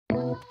Hey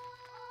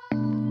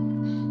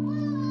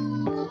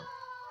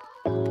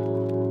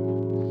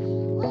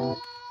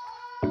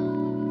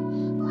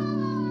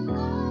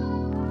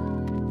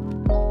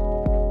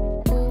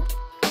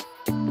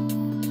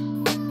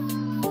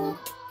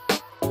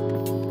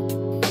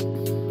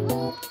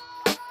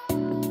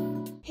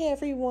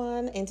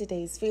everyone, in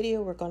today's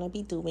video we're going to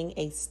be doing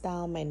a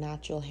style my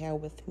natural hair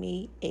with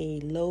me,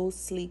 a low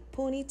sleek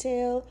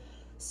ponytail.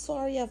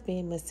 Sorry I've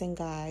been missing,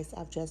 guys.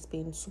 I've just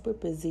been super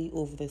busy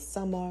over the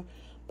summer,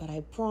 but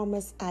I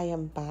promise I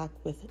am back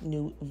with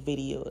new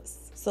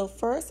videos. So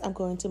first I'm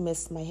going to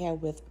mist my hair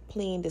with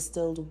plain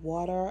distilled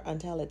water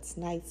until it's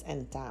nice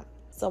and damp.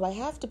 So I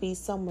have to be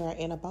somewhere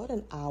in about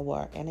an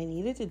hour and I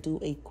needed to do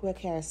a quick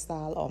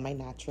hairstyle on my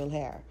natural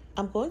hair.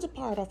 I'm going to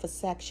part off a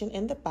section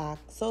in the back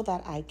so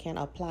that I can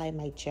apply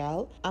my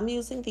gel. I'm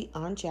using the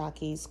Aunt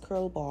Jackie's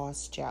Curl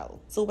Boss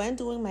gel. So when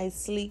doing my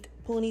sleek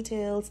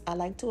ponytails, I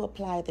like to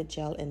apply the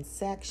gel in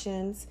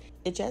sections.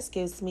 It just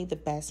gives me the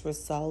best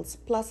results,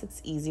 plus it's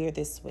easier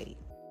this way.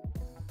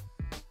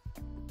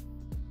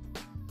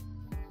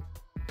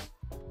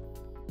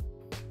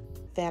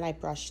 Then I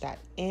brush that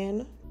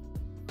in.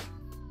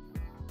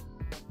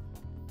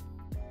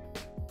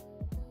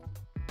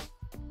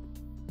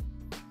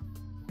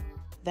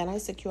 Then I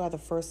secure the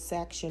first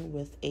section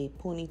with a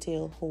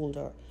ponytail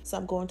holder. So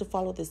I'm going to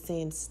follow the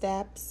same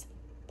steps,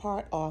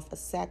 part off a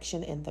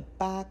section in the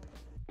back,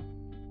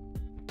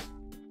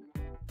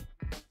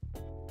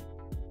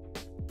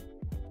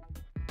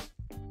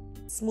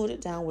 smooth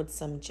it down with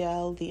some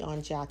gel, the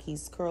Aunt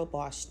Jackie's Curl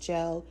Boss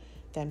gel,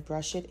 then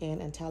brush it in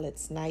until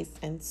it's nice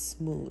and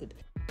smooth.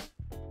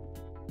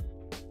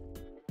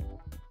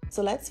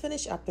 So let's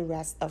finish up the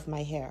rest of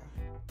my hair.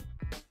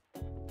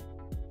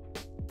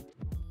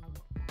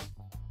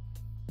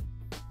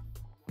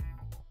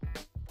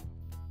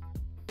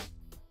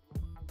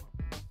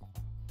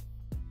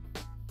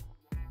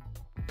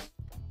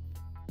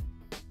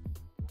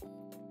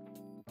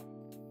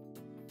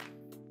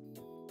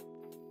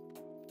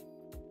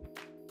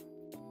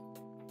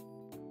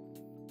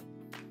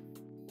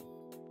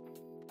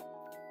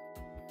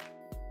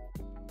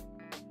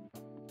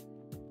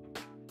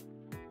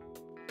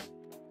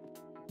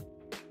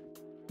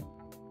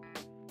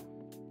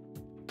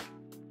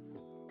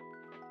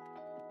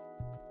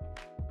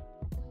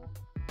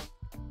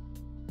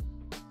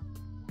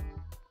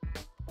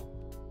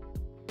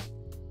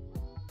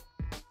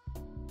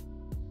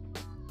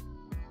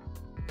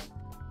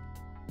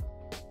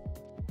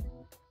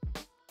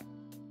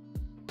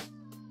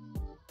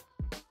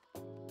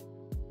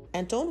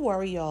 And don't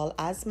worry y'all,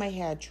 as my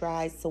hair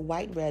dries, the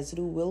white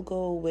residue will go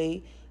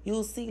away.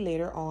 You'll see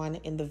later on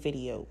in the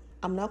video.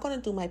 I'm not going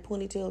to do my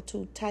ponytail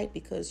too tight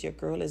because your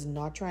girl is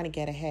not trying to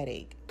get a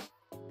headache.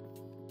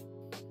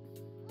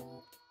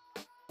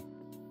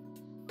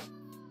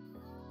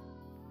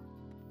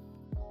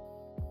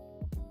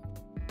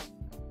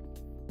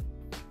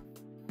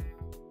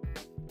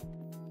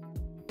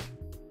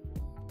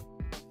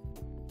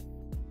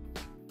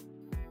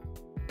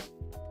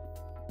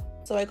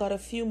 So I got a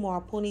few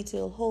more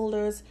ponytail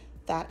holders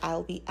that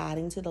I'll be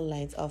adding to the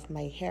length of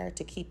my hair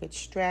to keep it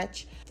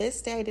stretched.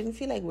 This day I didn't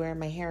feel like wearing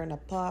my hair in a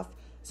puff,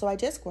 so I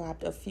just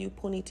grabbed a few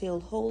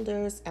ponytail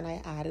holders and I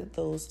added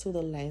those to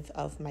the length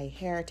of my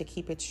hair to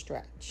keep it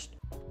stretched.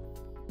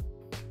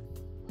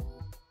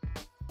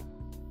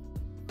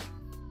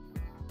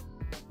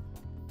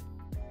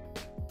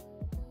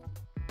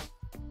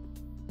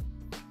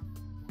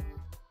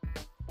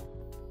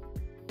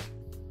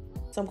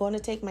 So I'm going to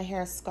take my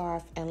hair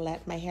scarf and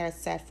let my hair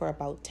set for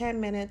about 10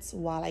 minutes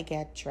while I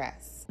get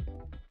dressed.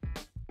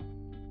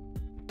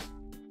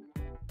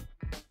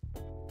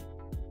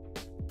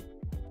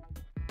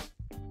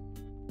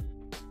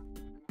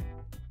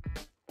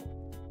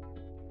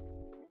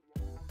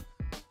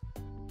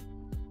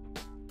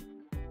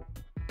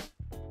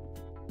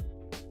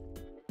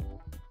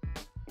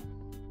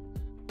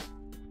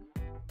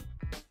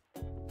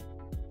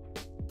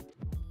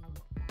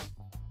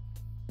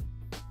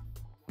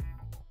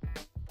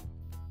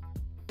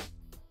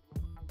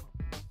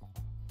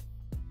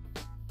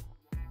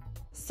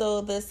 So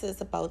this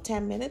is about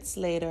 10 minutes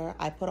later.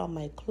 I put on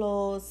my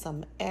clothes,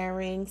 some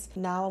earrings.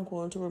 Now I'm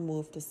going to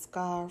remove the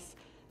scarf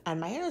and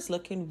my hair is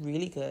looking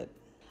really good.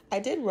 I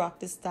did rock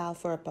this style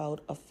for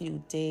about a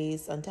few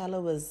days until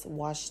it was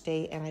wash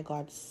day and I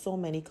got so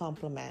many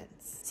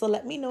compliments. So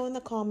let me know in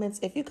the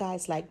comments if you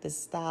guys like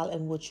this style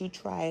and would you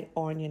try it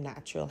on your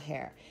natural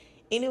hair.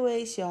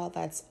 Anyways, y'all,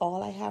 that's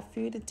all I have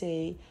for you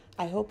today.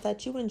 I hope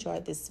that you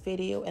enjoyed this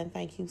video and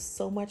thank you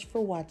so much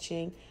for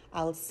watching.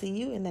 I'll see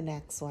you in the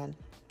next one.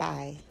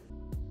 Bye.